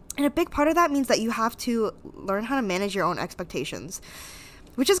 And a big part of that means that you have to learn how to manage your own expectations,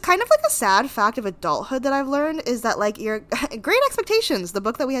 which is kind of like a sad fact of adulthood that I've learned, is that like your Great Expectations, the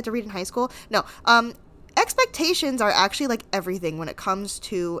book that we had to read in high school. No, expectations are actually like everything when it comes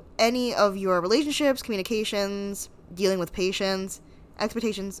to any of your relationships, communications, dealing with patients.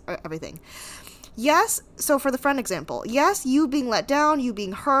 Expectations are everything. Yes, so for the friend example, yes, you being let down, you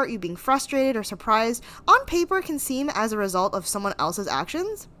being hurt, you being frustrated or surprised, on paper can seem as a result of someone else's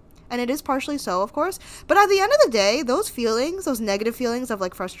actions. And it is partially so, of course. But at the end of the day, those feelings, those negative feelings of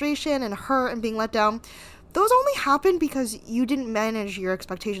like frustration and hurt and being let down, those only happen because you didn't manage your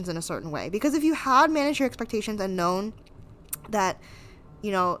expectations in a certain way. Because if you had managed your expectations and known that,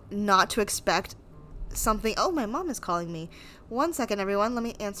 you know, not to expect something. Oh, my mom is calling me. 1 second, everyone. Let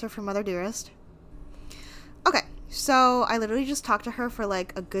me answer for Mother Dearest. Okay, so I literally just talked to her for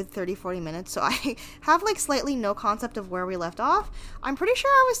like a good 30-40 minutes, so I have like slightly no concept of where we left off. I'm pretty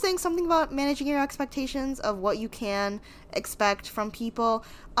sure I was saying something about managing your expectations of what you can expect from people.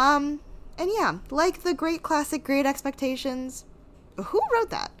 And yeah, like the great classic Great Expectations. Who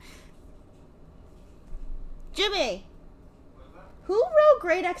wrote that? Jimmy! Who wrote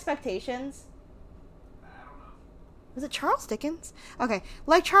Great Expectations? Was it Charles Dickens? Okay,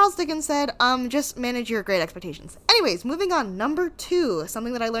 like Charles Dickens said, just manage your great expectations. Anyways, moving on. Number 2,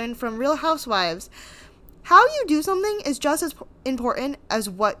 something that I learned from Real Housewives. How you do something is just as important as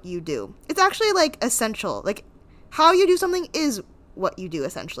what you do. It's actually, like, essential. Like, how you do something is what you do,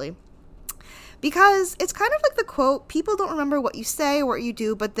 essentially. Because it's kind of like the quote, people don't remember what you say or what you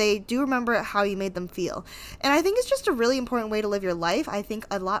do, but they do remember how you made them feel. And I think it's just a really important way to live your life. I think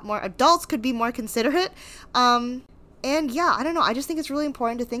a lot more adults could be more considerate. And yeah, I don't know. I just think it's really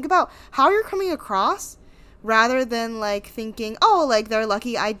important to think about how you're coming across rather than like thinking, oh, like they're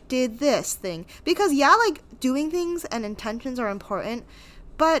lucky I did this thing. Because yeah, like doing things and intentions are important,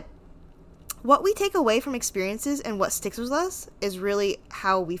 but what we take away from experiences and what sticks with us is really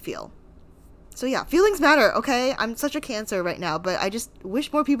how we feel. So yeah, feelings matter, okay? I'm such a Cancer right now, but I just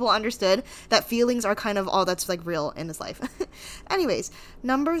wish more people understood that feelings are kind of all that's like real in this life. Anyways,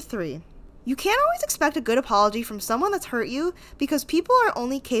 number 3. You can't always expect a good apology from someone that's hurt you because people are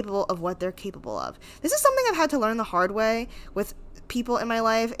only capable of what they're capable of. This is something I've had to learn the hard way with people in my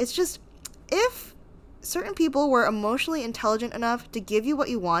life. It's just, if certain people were emotionally intelligent enough to give you what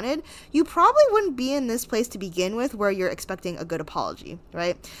you wanted, you probably wouldn't be in this place to begin with where you're expecting a good apology,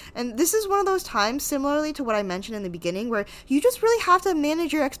 right? And this is one of those times, similarly to what I mentioned in the beginning, where you just really have to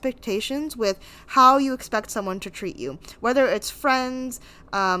manage your expectations with how you expect someone to treat you. Whether it's friends,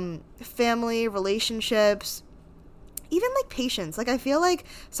 family, relationships, even like patients. Like I feel like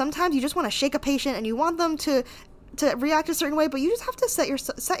sometimes you just want to shake a patient and you want them to react a certain way, but you just have to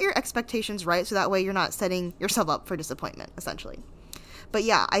set your expectations right so that way you're not setting yourself up for disappointment, essentially. But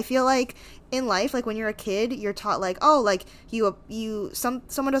yeah, I feel like in life, like when you're a kid, you're taught like, oh, like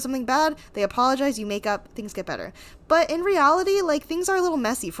someone does something bad, they apologize, you make up, things get better. But in reality, like things are a little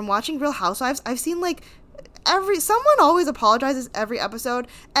messy. From watching Real Housewives, I've seen like someone always apologizes every episode,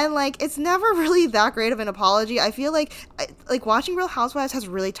 and like it's never really that great of an apology. I feel like watching Real Housewives has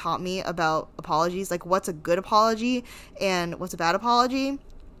really taught me about apologies, like what's a good apology and what's a bad apology.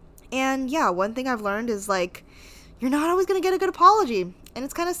 And yeah, one thing I've learned is like you're not always gonna get a good apology, and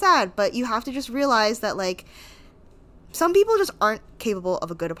it's kind of sad, but you have to just realize that like some people just aren't capable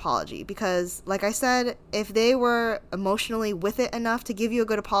of a good apology because, like I said, if they were emotionally with it enough to give you a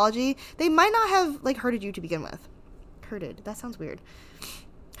good apology, they might not have, like, hurted you to begin with. Hurted. That sounds weird.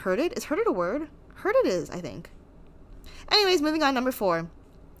 Hurted? Is hurted a word? Hurted is, I think. Anyways, moving on, number 4.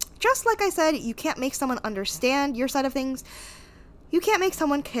 Just like I said, you can't make someone understand your side of things. You can't make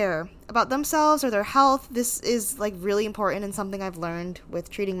someone care about themselves or their health. This is, like, really important and something I've learned with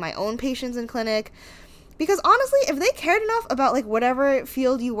treating my own patients in clinic. Because honestly, if they cared enough about like whatever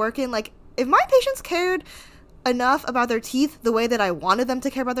field you work in, like if my patients cared enough about their teeth the way that I wanted them to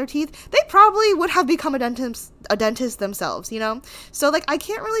care about their teeth, they probably would have become a dentist themselves, you know? So like I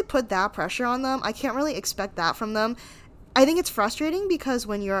can't really put that pressure on them. I can't really expect that from them. I think it's frustrating because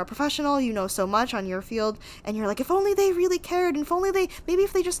when you're a professional, you know so much on your field, and you're like, if only they really cared, and maybe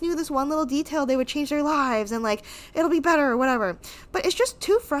if they just knew this one little detail, they would change their lives, and like, it'll be better, or whatever. But it's just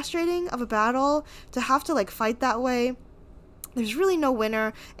too frustrating of a battle to have to like fight that way. There's really no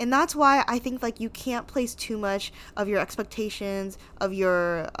winner, and that's why I think like you can't place too much of your expectations, of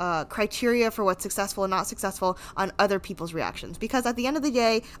your criteria for what's successful and not successful on other people's reactions. Because at the end of the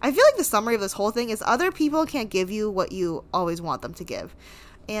day, I feel like the summary of this whole thing is other people can't give you what you always want them to give.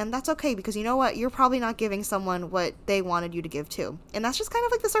 And that's okay, because you know what? You're probably not giving someone what they wanted you to give too. And that's just kind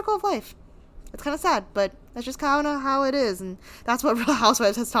of like the circle of life. It's kind of sad, but that's just kind of how it is, and that's what Real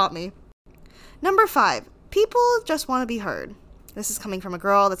Housewives has taught me. Number 5. People just want to be heard. This is coming from a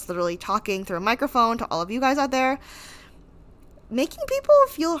girl that's literally talking through a microphone to all of you guys out there. making people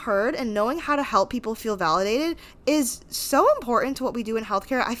feel heard and knowing how to help people feel validated is so important to what we do in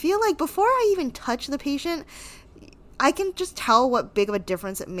healthcare. I feel like before I even touch the patient, I can just tell what big of a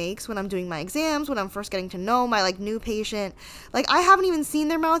difference it makes when I'm doing my exams, when I'm first getting to know my, like, new patient. Like, I haven't even seen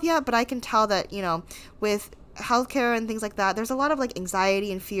their mouth yet, but I can tell that, you know, with healthcare and things like that, there's a lot of, like,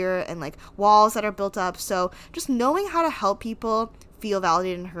 anxiety and fear and, like, walls that are built up. So just knowing how to help people feel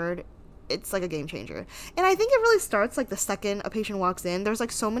validated and heard, it's like a game changer. And I think it really starts like the second a patient walks in. There's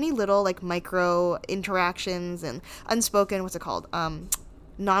like so many little like micro interactions and unspoken, what's it called?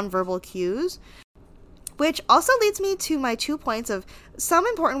 Nonverbal cues. Which also leads me to my 2 points of some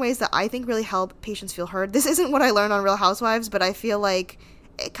important ways that I think really help patients feel heard. This isn't what I learned on Real Housewives, but I feel like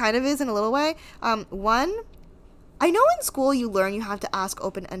it kind of is in a little way. One, I know in school you learn you have to ask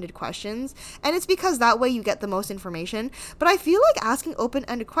open-ended questions, and it's because that way you get the most information, but I feel like asking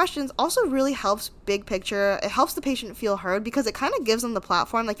open-ended questions also really helps big picture. It helps the patient feel heard because it kind of gives them the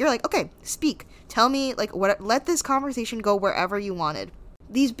platform. Like, you're like, okay, speak, tell me, like, what, let this conversation go wherever you wanted.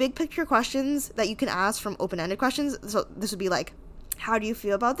 These big picture questions that you can ask from open-ended questions, so this would be like, how do you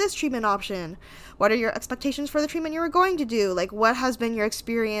feel about this treatment option? What are your expectations for the treatment you were going to do? Like, what has been your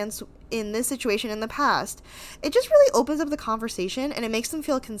experience in this situation in the past? It just really opens up the conversation and it makes them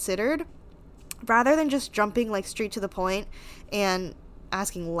feel considered rather than just jumping like straight to the point and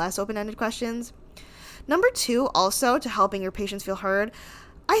asking less open-ended questions. Number 2, also to helping your patients feel heard,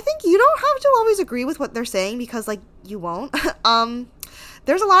 I think you don't have to always agree with what they're saying because like you won't.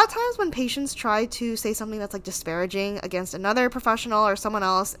 There's a lot of times when patients try to say something that's like disparaging against another professional or someone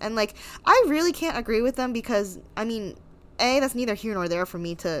else, and like I really can't agree with them because, I mean, A, that's neither here nor there for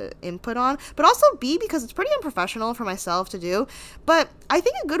me to input on, but also B, because it's pretty unprofessional for myself to do. But I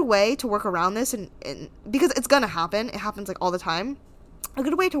think a good way to work around this, and because it's gonna happen, it happens like all the time, a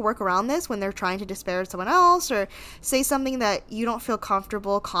good way to work around this when they're trying to disparage someone else or say something that you don't feel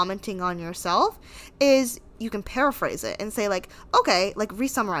comfortable commenting on yourself is you can paraphrase it and say like, okay, like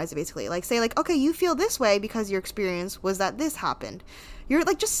re-summarize it basically. Like say like, okay, you feel this way because your experience was that this happened. You're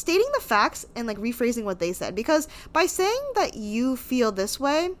like just stating the facts and like rephrasing what they said, because by saying that you feel this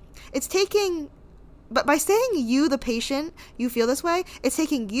way, but by saying you, the patient, you feel this way, it's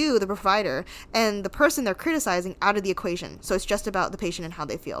taking you, the provider, and the person they're criticizing out of the equation. So it's just about the patient and how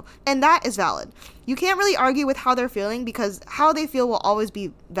they feel. And that is valid. You can't really argue with how they're feeling because how they feel will always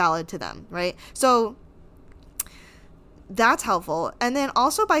be valid to them, right? So that's helpful. And then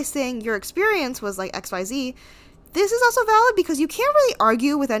also by saying your experience was like XYZ, this is also valid because you can't really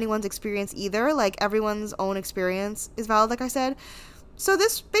argue with anyone's experience either. Like everyone's own experience is valid, like I said. So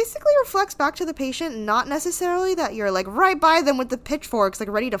this basically reflects back to the patient, not necessarily that you're like right by them with the pitchforks, like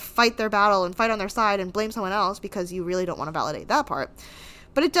ready to fight their battle and fight on their side and blame someone else because you really don't want to validate that part.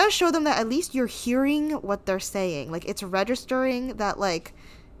 But it does show them that at least you're hearing what they're saying. Like it's registering that like,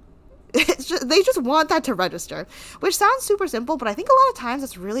 they just want that to register, which sounds super simple, but I think a lot of times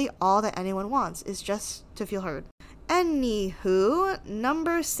that's really all that anyone wants is just to feel heard. Anywho,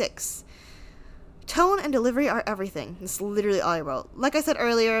 number 6. Tone and delivery are everything. That's literally all I wrote. Like I said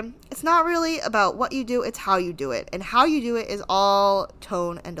earlier, it's not really about what you do, it's how you do it. And how you do it is all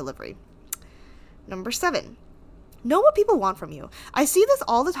tone and delivery. Number 7. Know what people want from you. I see this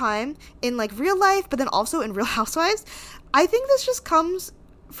all the time in like real life, but then also in Real Housewives. I think this just comes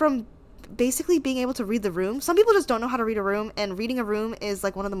from basically being able to read the room. Some people just don't know how to read a room, and reading a room is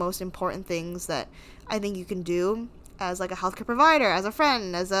like one of the most important things that I think you can do as like a healthcare provider, as a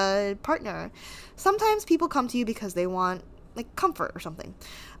friend, as a partner. Sometimes people come to you because they want like comfort or something.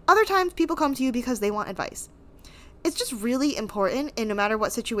 Other times people come to you because they want advice. It's just really important, in no matter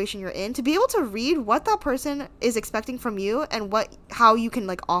what situation you're in, to be able to read what that person is expecting from you and how you can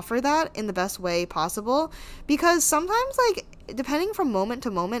like offer that in the best way possible. Because sometimes, like, depending from moment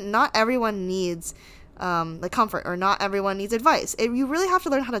to moment, not everyone needs like comfort, or not everyone needs advice. You really have to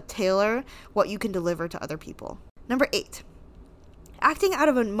learn how to tailor what you can deliver to other people. Number 8. Acting out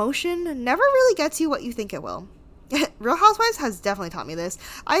of emotion never really gets you what you think it will. Real Housewives has definitely taught me this.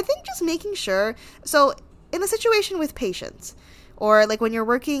 I think just making sure, so in a situation with patients, or like when you're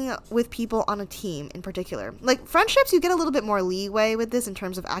working with people on a team in particular, like friendships, you get a little bit more leeway with this in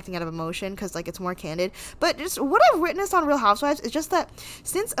terms of acting out of emotion because like it's more candid. But just what I've witnessed on Real Housewives is just that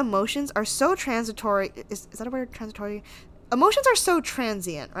since emotions are so transitory, is that a word, transitory? Emotions are so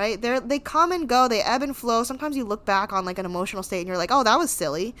transient, right? They come and go, they ebb and flow. Sometimes you look back on like an emotional state and you're like, oh, that was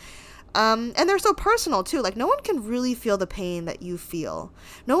silly. And they're so personal too. Like no one can really feel the pain that you feel.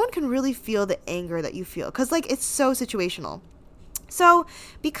 No one can really feel the anger that you feel because like it's so situational. So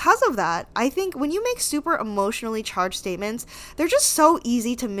because of that, I think when you make super emotionally charged statements, they're just so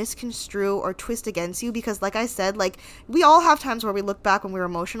easy to misconstrue or twist against you because, like I said, like, we all have times where we look back when we were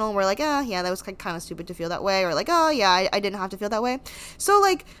emotional and we're like, yeah, that was kind of stupid to feel that way, or like, oh, yeah, I didn't have to feel that way. So,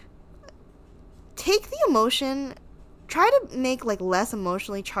 like, take the emotion, try to make, like, less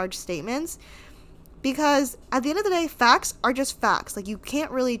emotionally charged statements, because at the end of the day, facts are just facts. Like, you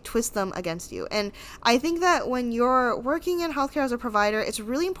can't really twist them against you. And I think that when you're working in healthcare as a provider, it's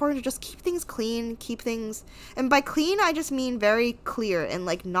really important to just keep things clean, and by clean, I just mean very clear and,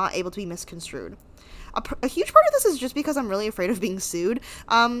 like, not able to be misconstrued. A huge part of this is just because I'm really afraid of being sued.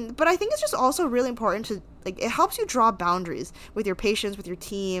 But I think it's just also really important to, like, it helps you draw boundaries with your patients, with your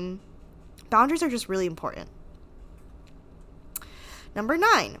team. Boundaries are just really important. Number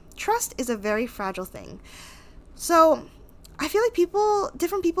 9, trust is a very fragile thing. So I feel like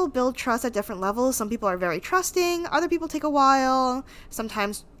different people build trust at different levels. Some people are very trusting. Other people take a while.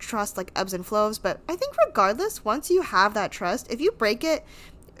 Sometimes trust, like, ebbs and flows. But I think regardless, once you have that trust, if you break it,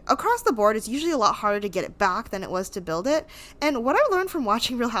 across the board, it's usually a lot harder to get it back than it was to build it. And what I learned from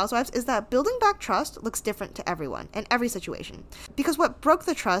watching Real Housewives is that building back trust looks different to everyone in every situation. Because what broke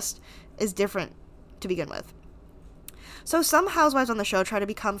the trust is different to begin with. So some housewives on the show try to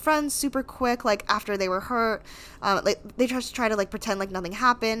become friends super quick, like, after they were hurt. They just try to, like, pretend like nothing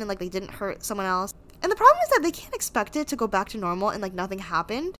happened and, like, they didn't hurt someone else. And the problem is that they can't expect it to go back to normal and, like, nothing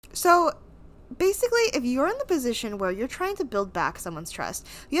happened. So basically, if you're in the position where you're trying to build back someone's trust,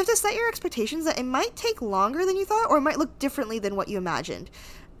 you have to set your expectations that it might take longer than you thought, or it might look differently than what you imagined.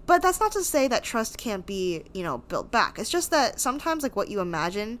 But that's not to say that trust can't be, built back. It's just that sometimes, like, what you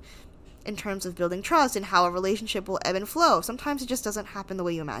imagine in terms of building trust and how a relationship will ebb and flow, sometimes it just doesn't happen the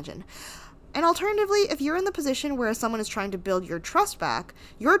way you imagine. And alternatively, if you're in the position where someone is trying to build your trust back,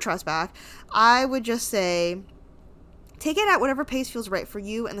 I would just say, take it at whatever pace feels right for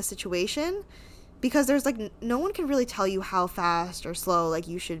you and the situation, because there's, like, no one can really tell you how fast or slow, like,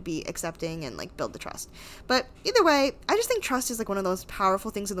 you should be accepting and, like, build the trust. But either way, I just think trust is, like, one of those powerful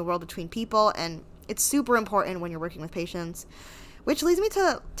things in the world between people, and it's super important when you're working with patients. Which leads me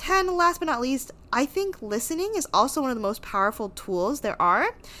to 10, last but not least, I think listening is also one of the most powerful tools there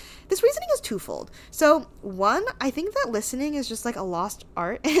are. This reasoning is twofold. So, one, I think that listening is just, like, a lost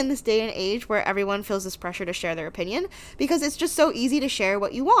art in this day and age where everyone feels this pressure to share their opinion, because it's just so easy to share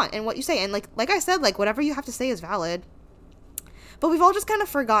what you want and what you say. And like I said, like, whatever you have to say is valid. But we've all just kind of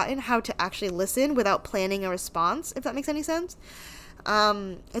forgotten how to actually listen without planning a response, if that makes any sense.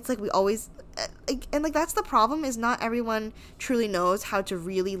 It's like we always, and, like, that's the problem, is not everyone truly knows how to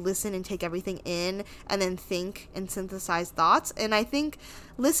really listen and take everything in and then think and synthesize thoughts. And I think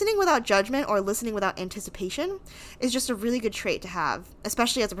listening without judgment or listening without anticipation is just a really good trait to have,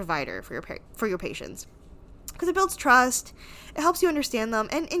 especially as a provider for your patients, because it builds trust, it helps you understand them,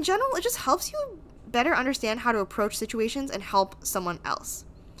 and in general, it just helps you better understand how to approach situations and help someone else.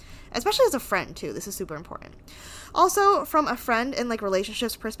 Especially as a friend, too. This is super important. Also, from a friend and, like,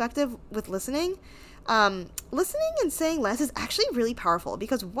 relationships perspective with listening and saying less is actually really powerful,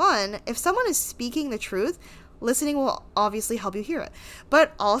 because, one, if someone is speaking the truth, listening will obviously help you hear it.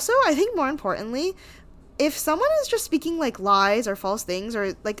 But also, I think more importantly, if someone is just speaking, like, lies or false things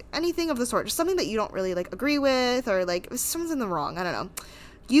or, like, anything of the sort, just something that you don't really, like, agree with, or, like, someone's in the wrong, I don't know,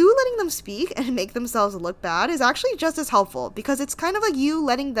 you letting them speak and make themselves look bad is actually just as helpful, because it's kind of like you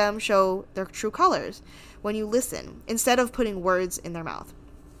letting them show their true colors when you listen, instead of putting words in their mouth.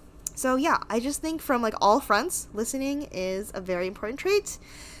 So yeah, I just think from, like, all fronts, listening is a very important trait,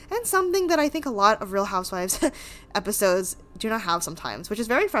 and something that I think a lot of Real Housewives episodes do not have sometimes, which is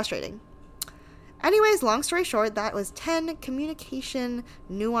very frustrating. Anyways, long story short, that was 10 communication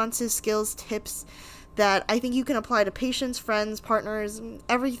nuances, skills, tips that I think you can apply to patients, friends, partners,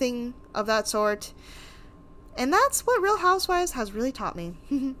 everything of that sort. And that's what Real Housewives has really taught me.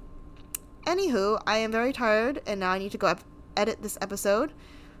 Anywho, I am very tired, and now I need to go edit this episode.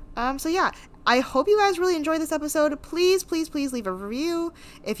 So yeah, I hope you guys really enjoyed this episode. Please, please, please leave a review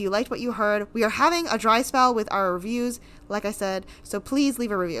if you liked what you heard. We are having a dry spell with our reviews, like I said, so please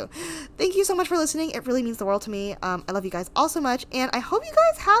leave a review. Thank you so much for listening. It really means the world to me. I love you guys all so much, and I hope you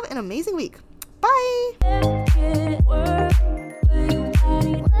guys have an amazing week. Bye!